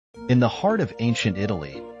In the heart of ancient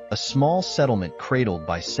Italy, a small settlement cradled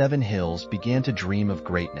by 7 hills began to dream of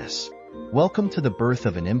greatness. Welcome to the birth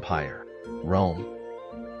of an empire, Rome.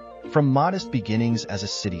 From modest beginnings as a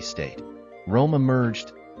city-state, Rome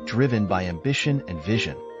emerged, driven by ambition and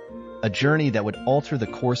vision, a journey that would alter the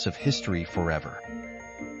course of history forever.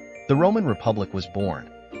 The Roman Republic was born,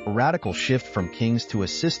 a radical shift from kings to a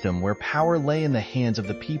system where power lay in the hands of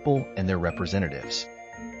the people and their representatives.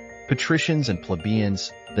 Patricians and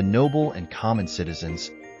plebeians, the noble and common citizens,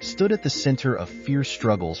 stood at the center of fierce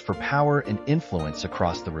struggles for power and influence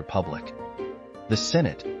across the Republic. The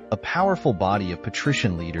Senate, a powerful body of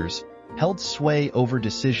patrician leaders, held sway over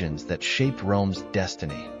decisions that shaped Rome's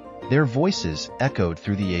destiny. Their voices echoed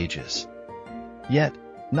through the ages. Yet,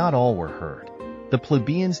 not all were heard. The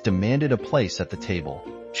plebeians demanded a place at the table,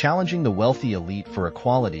 challenging the wealthy elite for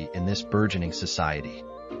equality in this burgeoning society.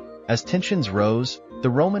 As tensions rose, the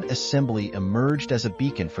Roman assembly emerged as a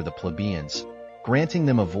beacon for the plebeians, granting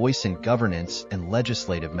them a voice in governance and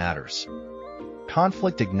legislative matters.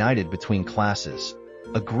 Conflict ignited between classes.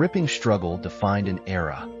 A gripping struggle defined an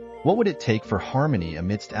era. What would it take for harmony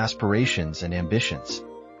amidst aspirations and ambitions?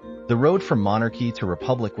 The road from monarchy to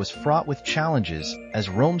republic was fraught with challenges as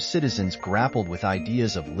Rome's citizens grappled with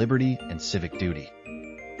ideas of liberty and civic duty.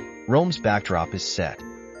 Rome's backdrop is set,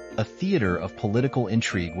 a theater of political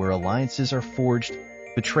intrigue where alliances are forged,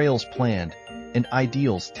 betrayals planned, and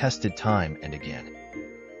ideals tested time and again.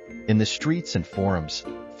 In the streets and forums,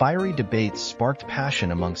 fiery debates sparked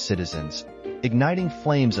passion among citizens, igniting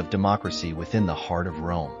flames of democracy within the heart of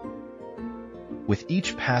Rome. With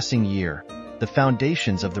each passing year, the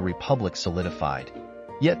foundations of the Republic solidified,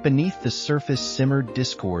 yet beneath the surface simmered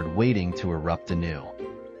discord waiting to erupt anew.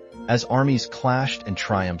 As armies clashed and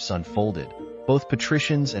triumphs unfolded, both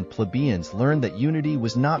patricians and plebeians learned that unity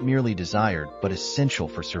was not merely desired but essential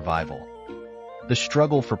for survival. The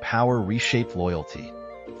struggle for power reshaped loyalty.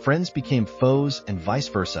 Friends became foes and vice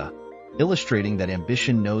versa, illustrating that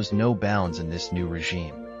ambition knows no bounds in this new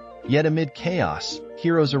regime. Yet amid chaos,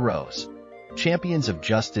 heroes arose, champions of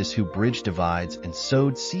justice who bridged divides and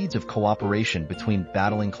sowed seeds of cooperation between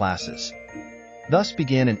battling classes. Thus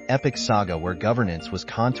began an epic saga where governance was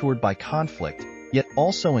contoured by conflict, yet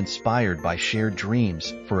also inspired by shared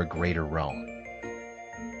dreams for a greater Rome.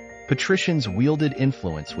 Patricians wielded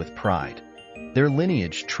influence with pride. Their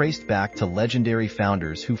lineage traced back to legendary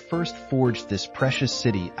founders who first forged this precious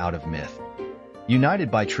city out of myth.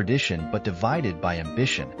 United by tradition but divided by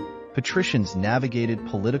ambition, patricians navigated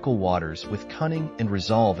political waters with cunning and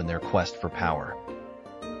resolve in their quest for power.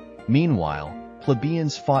 Meanwhile,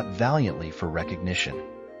 plebeians fought valiantly for recognition.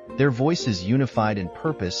 Their voices, unified in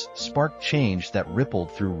purpose, sparked change that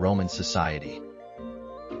rippled through Roman society.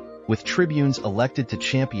 With tribunes elected to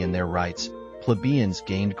champion their rights, plebeians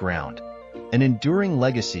gained ground, an enduring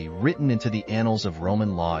legacy written into the annals of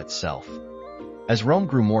Roman law itself. As Rome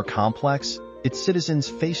grew more complex, its citizens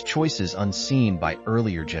faced choices unseen by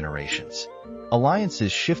earlier generations.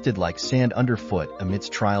 Alliances shifted like sand underfoot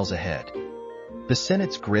amidst trials ahead. The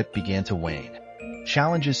Senate's grip began to wane.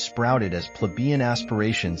 Challenges sprouted as plebeian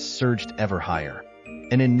aspirations surged ever higher,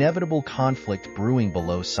 an inevitable conflict brewing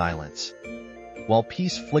below silence. While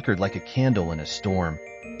peace flickered like a candle in a storm,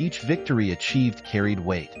 each victory achieved carried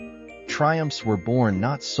weight. Triumphs were born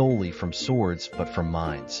not solely from swords but from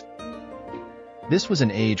minds. This was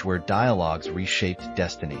an age where dialogues reshaped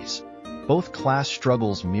destinies. Both class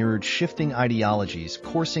struggles mirrored shifting ideologies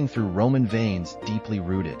coursing through Roman veins deeply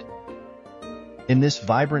rooted. In this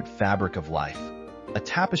vibrant fabric of life, a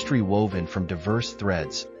tapestry woven from diverse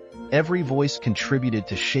threads, every voice contributed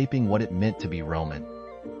to shaping what it meant to be Roman.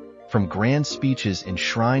 From grand speeches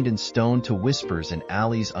enshrined in stone to whispers in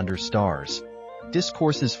alleys under stars,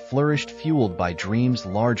 discourses flourished fueled by dreams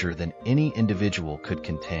larger than any individual could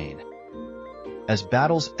contain. As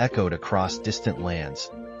battles echoed across distant lands,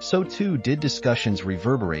 so too did discussions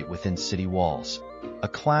reverberate within city walls, a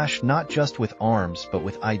clash not just with arms but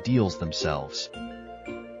with ideals themselves.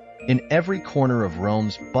 In every corner of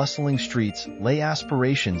Rome's bustling streets lay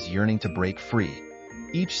aspirations yearning to break free.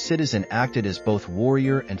 Each citizen acted as both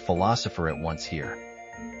warrior and philosopher at once here.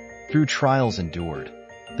 Through trials endured,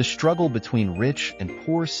 the struggle between rich and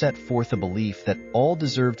poor set forth a belief that all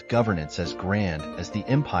deserved governance as grand as the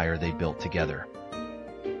empire they built together.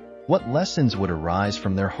 What lessons would arise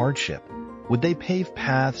from their hardship? Would they pave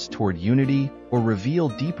paths toward unity or reveal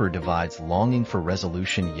deeper divides longing for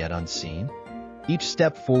resolution yet unseen? Each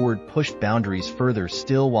step forward pushed boundaries further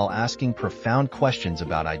still while asking profound questions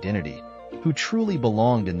about identity. Who truly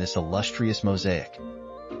belonged in this illustrious mosaic?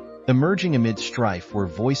 Emerging amid strife were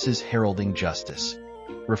voices heralding justice.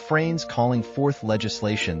 refrains calling forth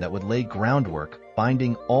legislation that would lay groundwork,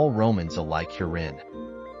 binding all Romans alike herein.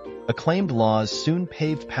 Acclaimed laws soon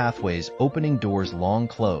paved pathways, opening doors long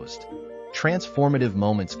closed. Transformative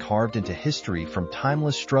moments carved into history from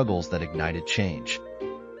timeless struggles that ignited change.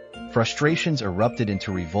 Frustrations erupted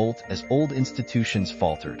into revolt as old institutions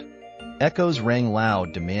faltered. Echoes rang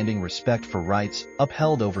loud, demanding respect for rights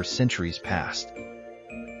upheld over centuries past.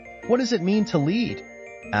 What does it mean to lead?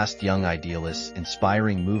 Asked young idealists,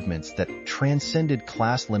 inspiring movements that transcended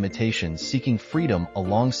class limitations, seeking freedom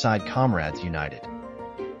alongside comrades united.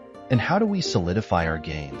 And how do we solidify our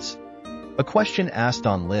gains? A question asked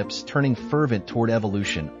on lips turning fervent toward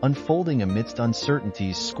evolution, unfolding amidst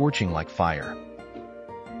uncertainties scorching like fire.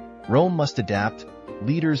 Rome must adapt,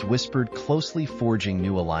 leaders whispered, closely forging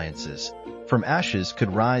new alliances. From ashes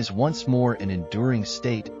could rise once more an enduring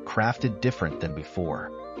state, crafted different than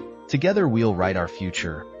before. Together we'll write our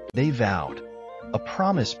future, they vowed. A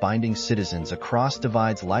promise binding citizens across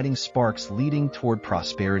divides, lighting sparks leading toward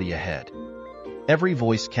prosperity ahead. Every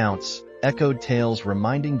voice counts, echoed tales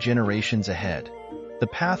reminding generations ahead. The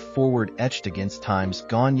path forward etched against times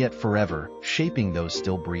gone yet forever, shaping those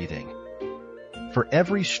still breathing. For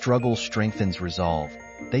every struggle strengthens resolve,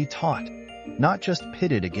 they taught, not just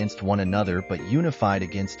pitted against one another but unified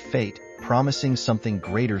against fate, promising something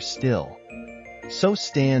greater still. So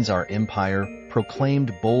stands our empire,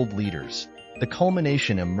 proclaimed bold leaders, the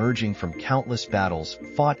culmination emerging from countless battles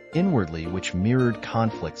fought inwardly which mirrored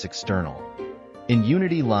conflicts external. In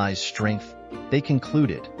unity lies strength, they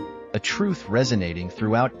concluded, a truth resonating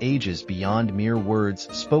throughout ages beyond mere words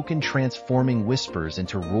spoken, transforming whispers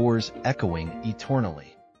into roars echoing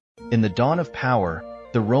eternally. In the dawn of power,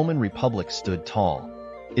 the Roman Republic stood tall,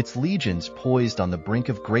 its legions poised on the brink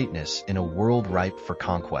of greatness in a world ripe for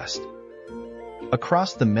conquest.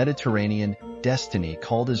 Across the Mediterranean, destiny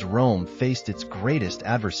called as Rome faced its greatest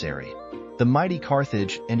adversary, the mighty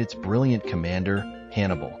Carthage and its brilliant commander,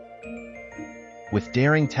 Hannibal. With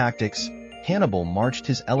daring tactics, Hannibal marched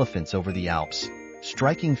his elephants over the Alps,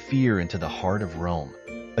 striking fear into the heart of Rome,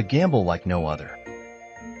 a gamble like no other.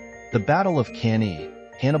 The Battle of Cannae,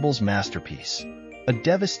 Hannibal's masterpiece, a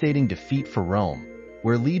devastating defeat for Rome,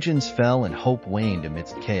 where legions fell and hope waned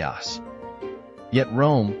amidst chaos. Yet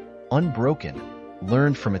Rome, unbroken,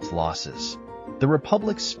 learned from its losses. The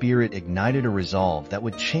Republic's spirit ignited a resolve that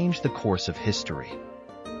would change the course of history.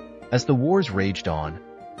 As the wars raged on,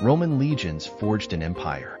 Roman legions forged an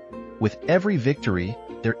empire. With every victory,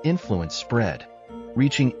 their influence spread,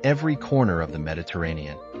 reaching every corner of the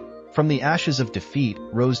Mediterranean. From the ashes of defeat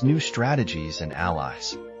rose new strategies and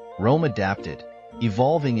allies. Rome adapted,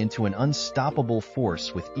 evolving into an unstoppable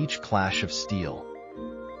force with each clash of steel.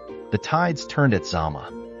 The tides turned at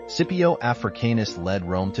Zama. Scipio Africanus led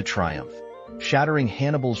Rome to triumph, shattering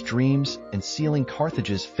Hannibal's dreams and sealing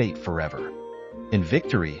Carthage's fate forever. In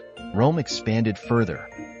victory, Rome expanded further,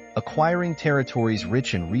 acquiring territories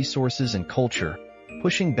rich in resources and culture,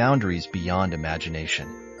 pushing boundaries beyond imagination.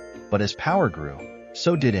 But as power grew,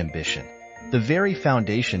 so did ambition. The very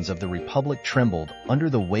foundations of the Republic trembled under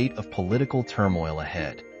the weight of political turmoil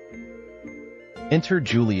ahead. Enter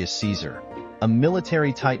Julius Caesar, a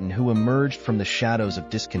military titan who emerged from the shadows of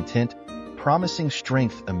discontent, promising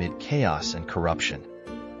strength amid chaos and corruption.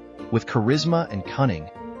 With charisma and cunning,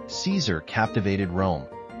 Caesar captivated Rome,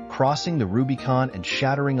 crossing the Rubicon and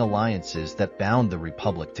shattering alliances that bound the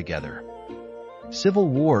Republic together. Civil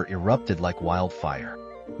war erupted like wildfire.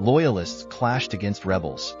 Loyalists clashed against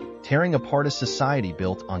rebels, tearing apart a society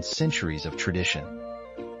built on centuries of tradition.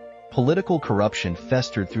 Political corruption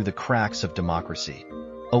festered through the cracks of democracy,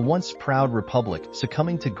 a once proud republic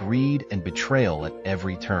succumbing to greed and betrayal at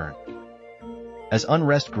every turn. As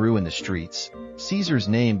unrest grew in the streets, Caesar's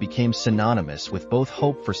name became synonymous with both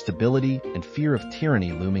hope for stability and fear of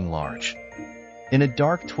tyranny looming large. In a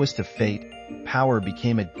dark twist of fate, power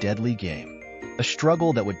became a deadly game, a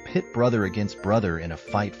struggle that would pit brother against brother in a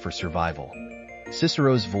fight for survival.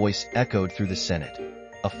 Cicero's voice echoed through the Senate,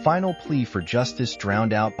 a final plea for justice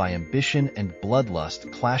drowned out by ambition and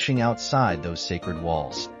bloodlust clashing outside those sacred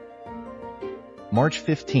walls. March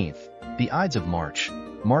 15th, the Ides of March,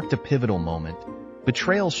 marked a pivotal moment.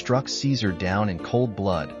 Betrayal struck Caesar down in cold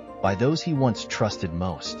blood by those he once trusted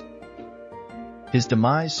most. His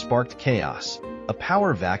demise sparked chaos, a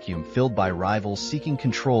power vacuum filled by rivals seeking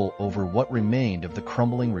control over what remained of the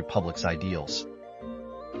crumbling republic's ideals.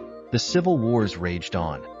 The civil wars raged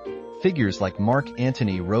on. Figures like Mark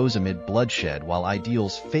Antony rose amid bloodshed while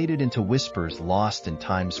ideals faded into whispers lost in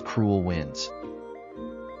time's cruel winds.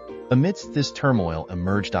 Amidst this turmoil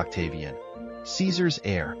emerged Octavian, Caesar's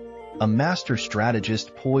heir, a master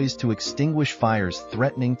strategist poised to extinguish fires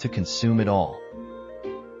threatening to consume it all.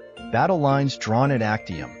 Battle lines drawn at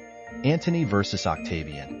Actium, Antony versus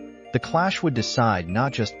Octavian. The clash would decide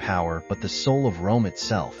not just power but the soul of Rome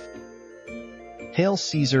itself. Hail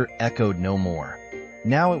Caesar echoed no more.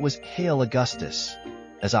 Now it was Hail Augustus,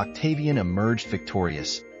 as Octavian emerged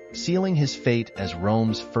victorious, sealing his fate as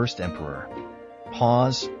Rome's first emperor.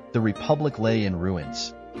 Pause, the Republic lay in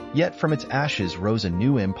ruins. Yet from its ashes rose a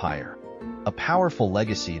new empire, a powerful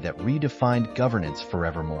legacy that redefined governance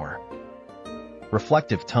forevermore.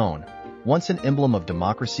 Reflective tone, once an emblem of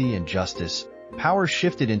democracy and justice, power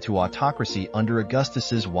shifted into autocracy under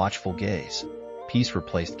Augustus's watchful gaze. Peace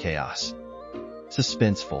replaced chaos.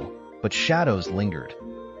 Suspenseful, but shadows lingered.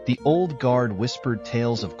 The old guard whispered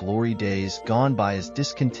tales of glory days gone by as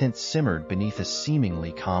discontent simmered beneath a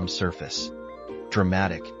seemingly calm surface.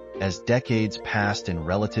 Dramatic, as decades passed in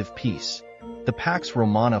relative peace, the Pax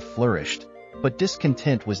Romana flourished, but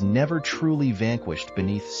discontent was never truly vanquished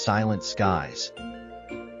beneath silent skies.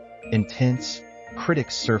 Intense,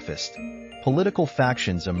 critics surfaced. Political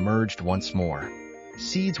factions emerged once more.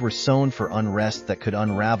 Seeds were sown for unrest that could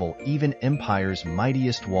unravel even empire's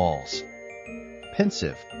mightiest walls.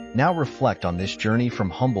 Pensive, now reflect on this journey from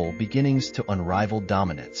humble beginnings to unrivaled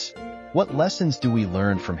dominance. What lessons do we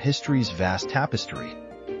learn from history's vast tapestry?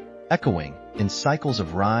 Echoing, in cycles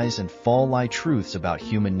of rise and fall lie truths about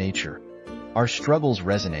human nature. Our struggles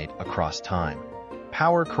resonate across time.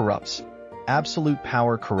 Power corrupts. Absolute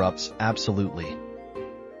power corrupts absolutely.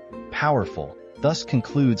 Powerful, thus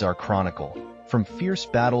concludes our chronicle, from fierce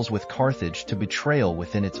battles with Carthage to betrayal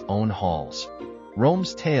within its own halls.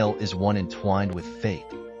 Rome's tale is one entwined with fate.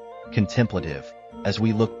 Contemplative, as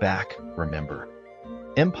we look back, remember.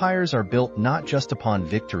 Empires are built not just upon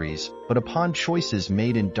victories, but upon choices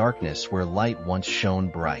made in darkness where light once shone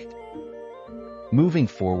bright. Moving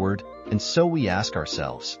forward, and so we ask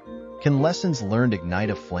ourselves, can lessons learned ignite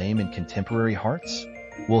a flame in contemporary hearts?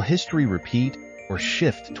 Will history repeat or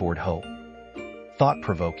shift toward hope?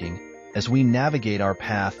 Thought-provoking, as we navigate our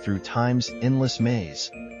path through time's endless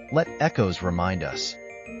maze, let echoes remind us.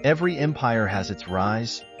 Every empire has its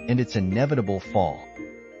rise and its inevitable fall.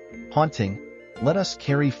 Haunting, let us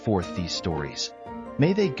carry forth these stories.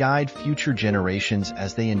 May they guide future generations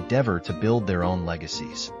as they endeavor to build their own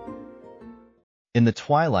legacies. In the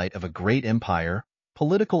twilight of a great empire,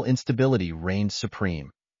 political instability reigned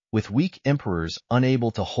supreme, with weak emperors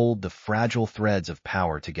unable to hold the fragile threads of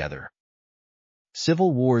power together.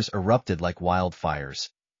 Civil wars erupted like wildfires,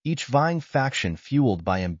 each vying faction fueled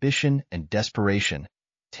by ambition and desperation,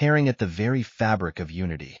 tearing at the very fabric of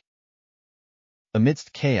unity.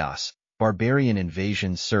 Amidst chaos, barbarian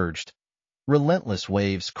invasions surged, relentless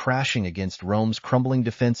waves crashing against Rome's crumbling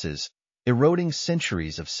defenses, eroding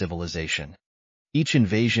centuries of civilization. Each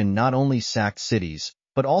invasion not only sacked cities,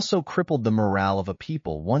 but also crippled the morale of a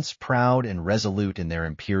people once proud and resolute in their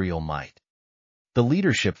imperial might. The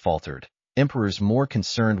leadership faltered, emperors more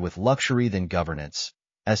concerned with luxury than governance,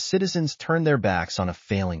 as citizens turned their backs on a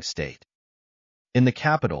failing state. In the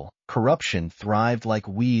capital, corruption thrived like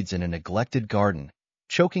weeds in a neglected garden,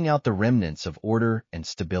 choking out the remnants of order and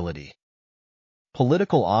stability.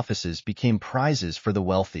 Political offices became prizes for the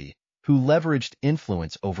wealthy, who leveraged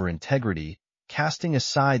influence over integrity, casting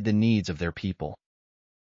aside the needs of their people.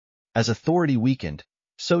 As authority weakened,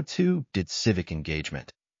 so too did civic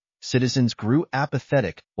engagement. Citizens grew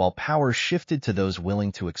apathetic while power shifted to those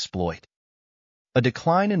willing to exploit. A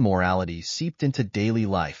decline in morality seeped into daily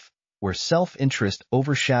life, where self-interest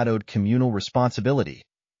overshadowed communal responsibility,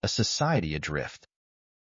 a society adrift.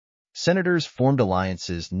 Senators formed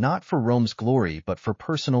alliances not for Rome's glory but for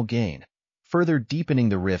personal gain, further deepening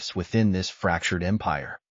the rifts within this fractured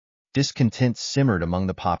empire. Discontent simmered among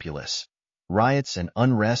the populace. Riots and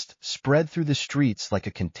unrest spread through the streets like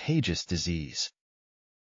a contagious disease.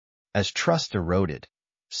 As trust eroded,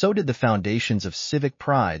 so did the foundations of civic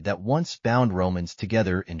pride that once bound Romans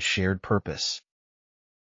together in shared purpose.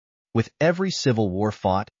 With every civil war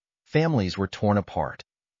fought, families were torn apart.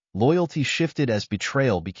 Loyalty shifted as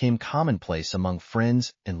betrayal became commonplace among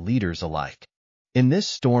friends and leaders alike. In this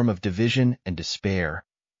storm of division and despair,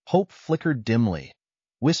 hope flickered dimly.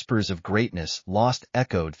 Whispers of greatness lost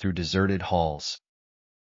echoed through deserted halls.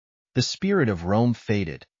 The spirit of Rome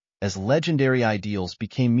faded, as legendary ideals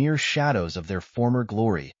became mere shadows of their former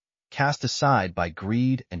glory, cast aside by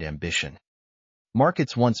greed and ambition.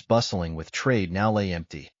 Markets once bustling with trade now lay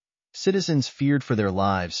empty. Citizens feared for their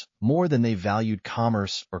lives more than they valued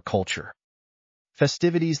commerce or culture.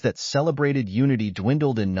 Festivities that celebrated unity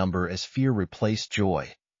dwindled in number as fear replaced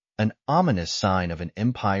joy, an ominous sign of an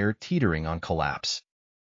empire teetering on collapse.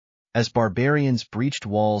 As barbarians breached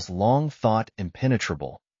walls long thought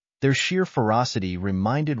impenetrable, Their sheer ferocity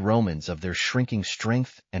reminded Romans of their shrinking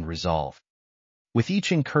strength and resolve. With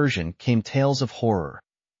each incursion came tales of horror,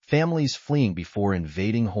 families fleeing before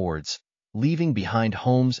invading hordes, leaving behind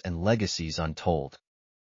homes and legacies untold.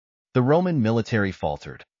 The Roman military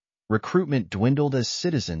faltered. Recruitment dwindled as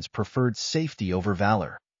citizens preferred safety over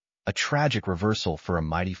valor, a tragic reversal for a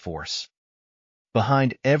mighty force.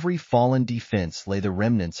 Behind every fallen defense lay the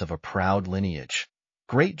remnants of a proud lineage,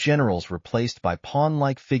 great generals replaced by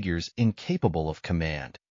pawn-like figures incapable of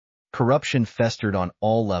command. Corruption festered on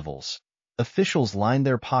all levels. Officials lined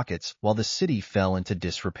their pockets while the city fell into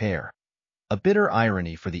disrepair. A bitter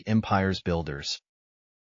irony for the empire's builders.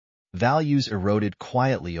 Values eroded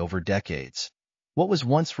quietly over decades. What was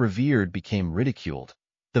once revered became ridiculed.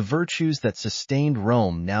 The virtues that sustained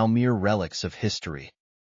Rome now mere relics of history.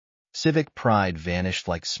 Civic pride vanished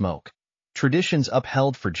like smoke. Traditions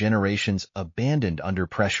upheld for generations abandoned under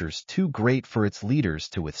pressures too great for its leaders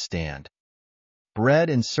to withstand. Bread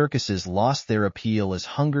and circuses lost their appeal as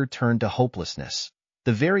hunger turned to hopelessness.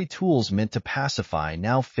 The very tools meant to pacify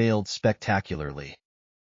now failed spectacularly.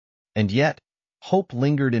 And yet, hope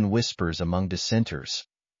lingered in whispers among dissenters,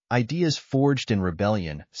 ideas forged in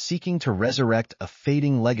rebellion seeking to resurrect a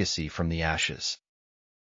fading legacy from the ashes.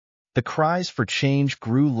 The cries for change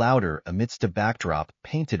grew louder amidst a backdrop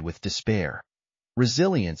painted with despair,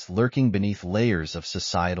 resilience lurking beneath layers of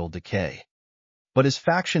societal decay. But as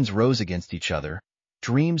factions rose against each other,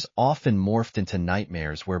 dreams often morphed into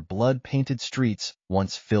nightmares where blood-painted streets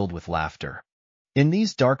once filled with laughter. In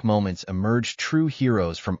these dark moments emerged true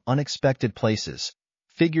heroes from unexpected places,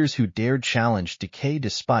 figures who dared challenge decay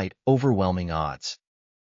despite overwhelming odds.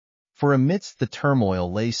 For amidst the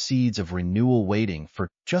turmoil lay seeds of renewal waiting for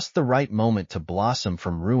just the right moment to blossom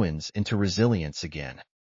from ruins into resilience again.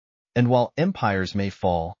 And while empires may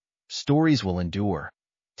fall, stories will endure,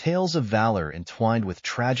 tales of valor entwined with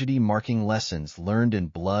tragedy marking lessons learned in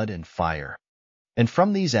blood and fire. And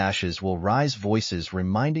from these ashes will rise voices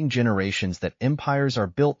reminding generations that empires are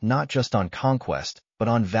built not just on conquest, but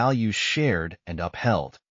on values shared and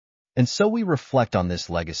upheld. And so we reflect on this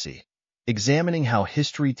legacy, examining how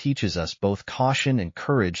history teaches us both caution and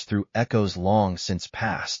courage through echoes long since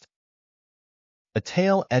past. A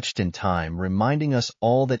tale etched in time reminding us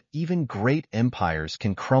all that even great empires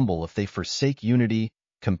can crumble if they forsake unity,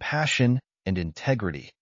 compassion, and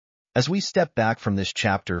integrity. As we step back from this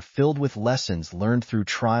chapter filled with lessons learned through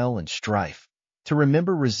trial and strife, to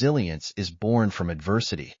remember resilience is born from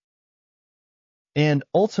adversity. And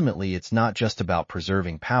ultimately, it's not just about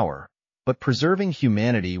preserving power, but preserving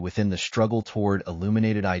humanity within the struggle toward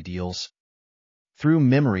illuminated ideals. Through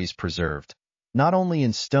memories preserved, not only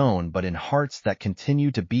in stone but in hearts that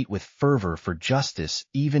continue to beat with fervor for justice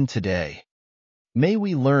even today. May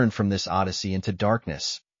we learn from this odyssey into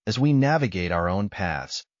darkness as we navigate our own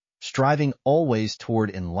paths, striving always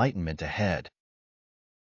toward enlightenment ahead.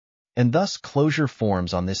 And thus closure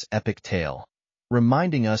forms on this epic tale,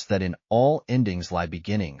 reminding us that in all endings lie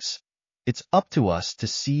beginnings. It's up to us to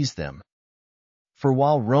seize them. For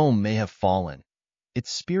while Rome may have fallen,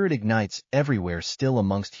 its spirit ignites everywhere still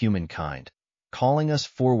amongst humankind, calling us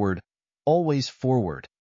forward, always forward,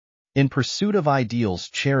 in pursuit of ideals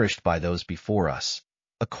cherished by those before us,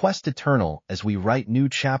 a quest eternal as we write new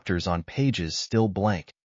chapters on pages still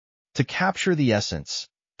blank. To capture the essence,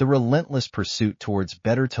 the relentless pursuit towards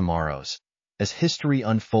better tomorrows, as history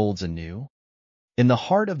unfolds anew. In the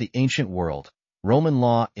heart of the ancient world, Roman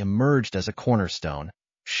law emerged as a cornerstone,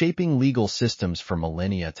 shaping legal systems for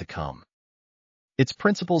millennia to come. Its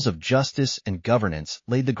principles of justice and governance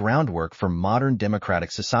laid the groundwork for modern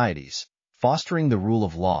democratic societies, fostering the rule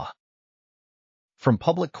of law. From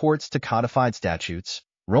public courts to codified statutes,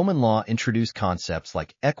 Roman law introduced concepts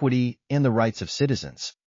like equity and the rights of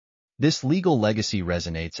citizens. This legal legacy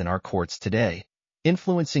resonates in our courts today,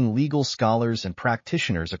 influencing legal scholars and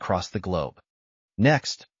practitioners across the globe.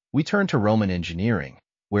 Next, we turn to Roman engineering,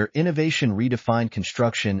 where innovation redefined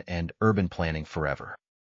construction and urban planning forever.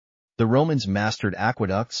 The Romans mastered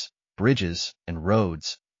aqueducts, bridges, and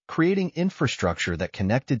roads, creating infrastructure that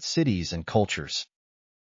connected cities and cultures.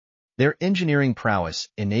 Their engineering prowess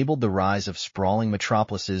enabled the rise of sprawling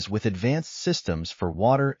metropolises with advanced systems for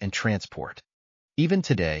water and transport. Even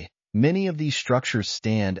today, many of these structures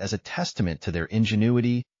stand as a testament to their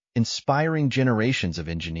ingenuity, inspiring generations of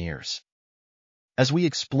engineers. As we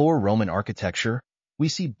explore Roman architecture, we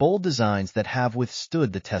see bold designs that have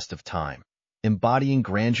withstood the test of time, embodying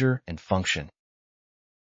grandeur and function.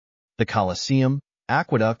 The Colosseum,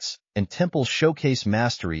 aqueducts, and temples showcase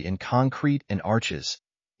mastery in concrete and arches,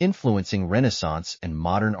 influencing Renaissance and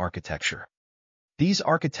modern architecture. These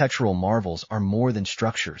architectural marvels are more than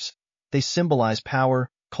structures. They symbolize power,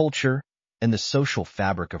 culture, and the social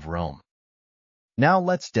fabric of Rome. Now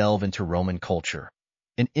let's delve into Roman culture,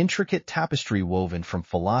 an intricate tapestry woven from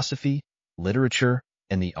philosophy, literature,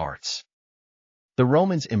 and the arts. The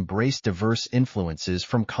Romans embraced diverse influences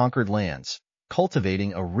from conquered lands,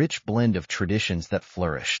 cultivating a rich blend of traditions that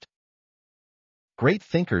flourished. Great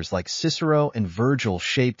thinkers like Cicero and Virgil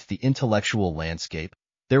shaped the intellectual landscape,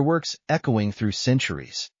 their works echoing through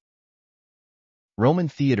centuries. Roman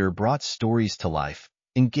theater brought stories to life,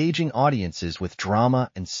 engaging audiences with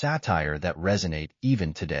drama and satire that resonate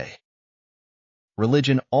even today.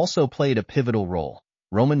 Religion also played a pivotal role.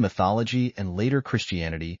 Roman mythology and later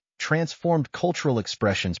Christianity transformed cultural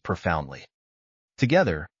expressions profoundly.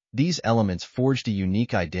 Together, these elements forged a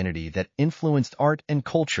unique identity that influenced art and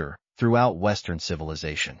culture throughout Western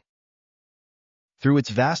civilization. Through its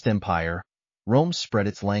vast empire, Rome spread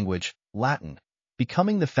its language, Latin,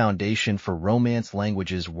 becoming the foundation for Romance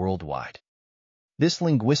languages worldwide. This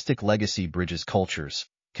linguistic legacy bridges cultures,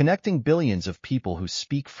 connecting billions of people who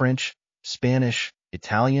speak French, Spanish,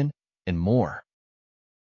 Italian, and more.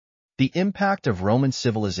 The impact of Roman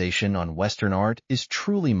civilization on Western art is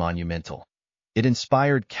truly monumental. It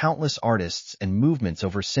inspired countless artists and movements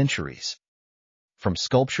over centuries. From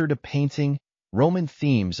sculpture to painting, Roman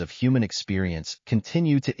themes of human experience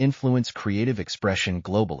continue to influence creative expression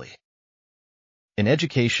globally. In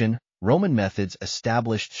education, Roman methods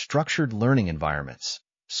established structured learning environments.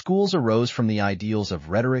 Schools arose from the ideals of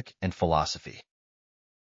rhetoric and philosophy.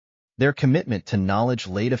 Their commitment to knowledge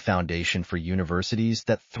laid a foundation for universities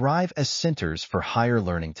that thrive as centers for higher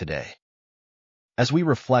learning today. As we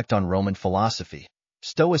reflect on Roman philosophy,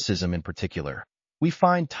 Stoicism in particular, we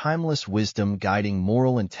find timeless wisdom guiding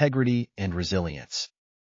moral integrity and resilience.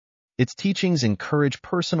 Its teachings encourage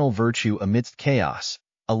personal virtue amidst chaos,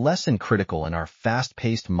 a lesson critical in our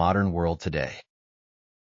fast-paced modern world today.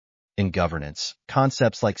 In governance,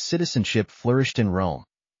 concepts like citizenship flourished in Rome.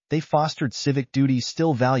 They fostered civic duties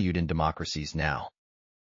still valued in democracies now.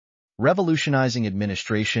 Revolutionizing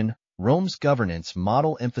administration, Rome's governance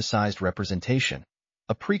model emphasized representation,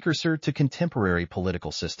 a precursor to contemporary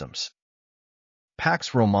political systems.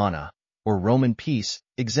 Pax Romana, or Roman peace,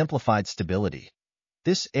 exemplified stability.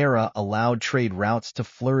 This era allowed trade routes to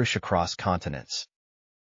flourish across continents.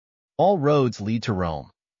 All roads lead to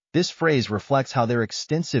Rome. This phrase reflects how their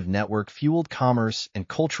extensive network fueled commerce and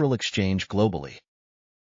cultural exchange globally.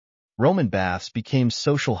 Roman baths became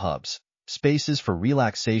social hubs, spaces for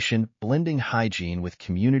relaxation blending hygiene with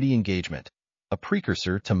community engagement, a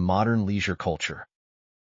precursor to modern leisure culture.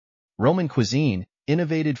 Roman cuisine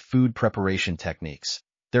innovated food preparation techniques.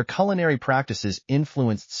 Their culinary practices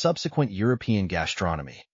influenced subsequent European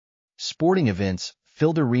gastronomy. Sporting events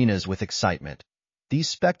filled arenas with excitement. These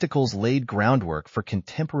spectacles laid groundwork for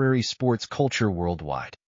contemporary sports culture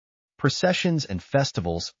worldwide. Processions and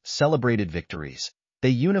festivals celebrated victories. They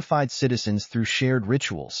unified citizens through shared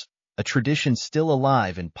rituals, a tradition still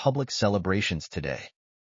alive in public celebrations today.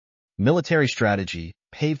 Military strategy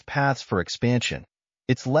paved paths for expansion.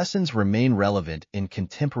 Its lessons remain relevant in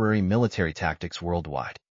contemporary military tactics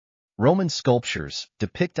worldwide. Roman sculptures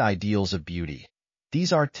depict ideals of beauty.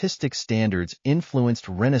 These artistic standards influenced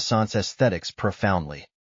Renaissance aesthetics profoundly.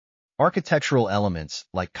 Architectural elements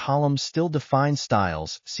like columns still define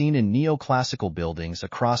styles seen in neoclassical buildings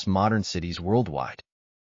across modern cities worldwide.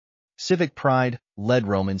 Civic pride led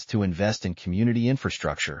Romans to invest in community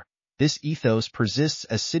infrastructure. This ethos persists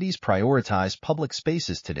as cities prioritize public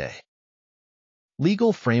spaces today.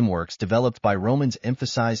 Legal frameworks developed by Romans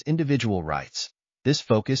emphasize individual rights. This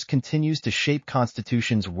focus continues to shape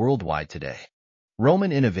constitutions worldwide today.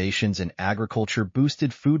 Roman innovations in agriculture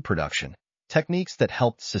boosted food production, techniques that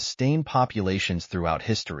helped sustain populations throughout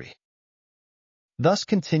history. Thus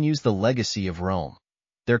continues the legacy of Rome.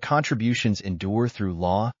 Their contributions endure through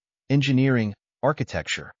law, engineering,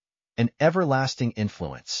 architecture, and everlasting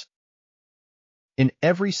influence. In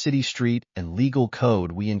every city street and legal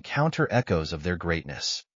code we encounter echoes of their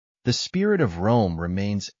greatness. The spirit of Rome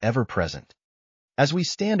remains ever present. As we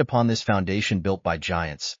stand upon this foundation built by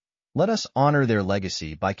giants, let us honor their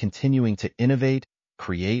legacy by continuing to innovate,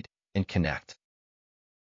 create, and connect.